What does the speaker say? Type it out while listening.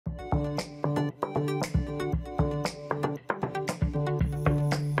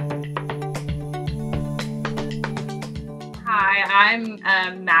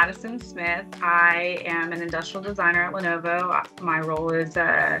I'm Madison Smith. I am an industrial designer at Lenovo. My role is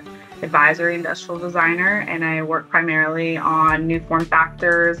advisory industrial designer, and I work primarily on new form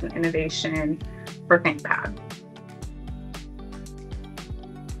factors and innovation for ThinkPad.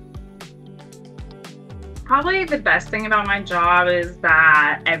 Probably the best thing about my job is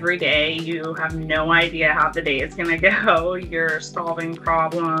that every day you have no idea how the day is going to go. You're solving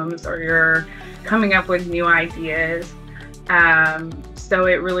problems or you're coming up with new ideas. So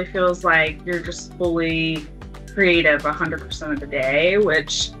it really feels like you're just fully creative 100% of the day,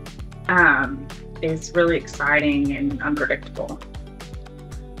 which is really exciting and unpredictable.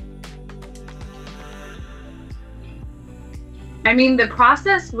 I mean, the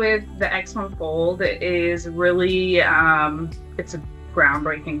process with the X1 Fold is really, it's a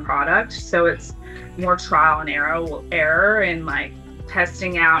groundbreaking product. So it's more trial and error and like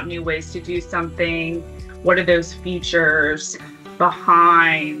testing out new ways to do something. What are those features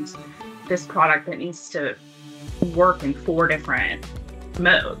behind this product that needs to work in 4 different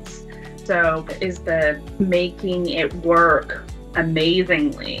modes? So is the making it work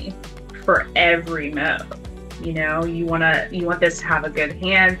amazingly for every mode. You know, you want this to have a good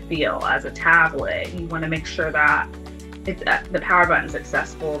hand feel as a tablet. You want to make sure that the power button's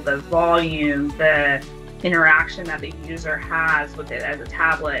accessible, the volume, the interaction that the user has with it as a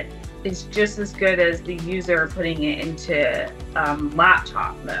tablet is just as good as the user putting it into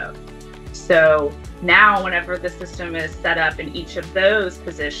laptop mode. So now whenever the system is set up in each of those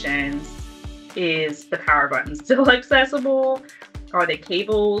positions, is the power button still accessible? Are the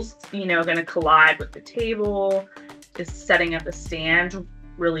cables, going to collide with the table? Is setting up a stand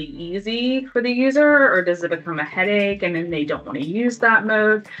really easy for the user, or does it become a headache and then they don't want to use that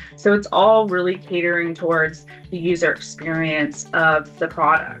mode? So it's all really catering towards the user experience of the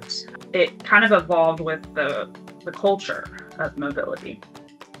product. It kind of evolved with the culture of mobility.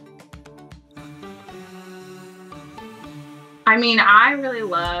 I mean, I really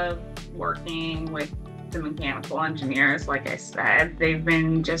love working with the mechanical engineers. Like I said, they've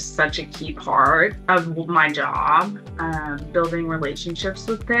been just such a key part of my job, building relationships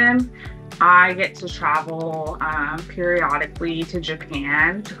with them. I get to travel periodically to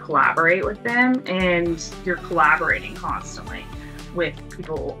Japan to collaborate with them, and you're collaborating constantly with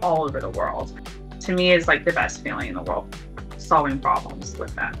people all over the world. To me, it's like the best feeling in the world, solving problems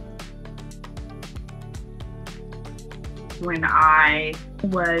with them. When I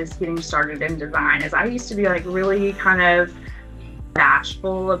was getting started in design, is I used to be like really kind of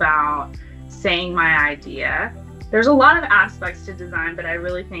bashful about saying my idea. There's a lot of aspects to design, but I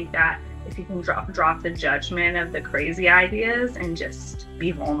really think that if you can drop the judgment of the crazy ideas and just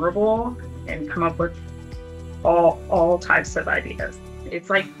be vulnerable and come up with all types of ideas. It's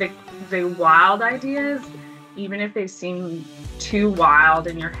like the wild ideas, even if they seem too wild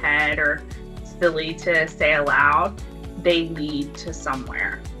in your head or silly to say aloud, they lead to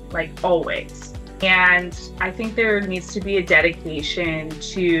somewhere, like always. And I think there needs to be a dedication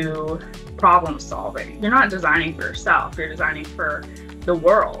to problem solving. You're not designing for yourself, you're designing for the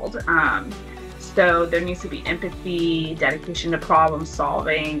world. So there needs to be empathy, dedication to problem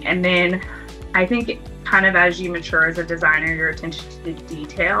solving. And then I think kind of as you mature as a designer, your attention to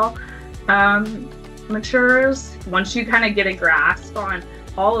detail matures. Once you kind of get a grasp on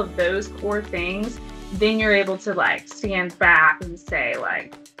all of those core things, then you're able to like stand back and say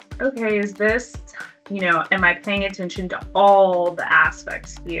like, okay, is this, am I paying attention to all the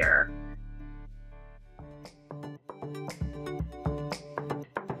aspects here?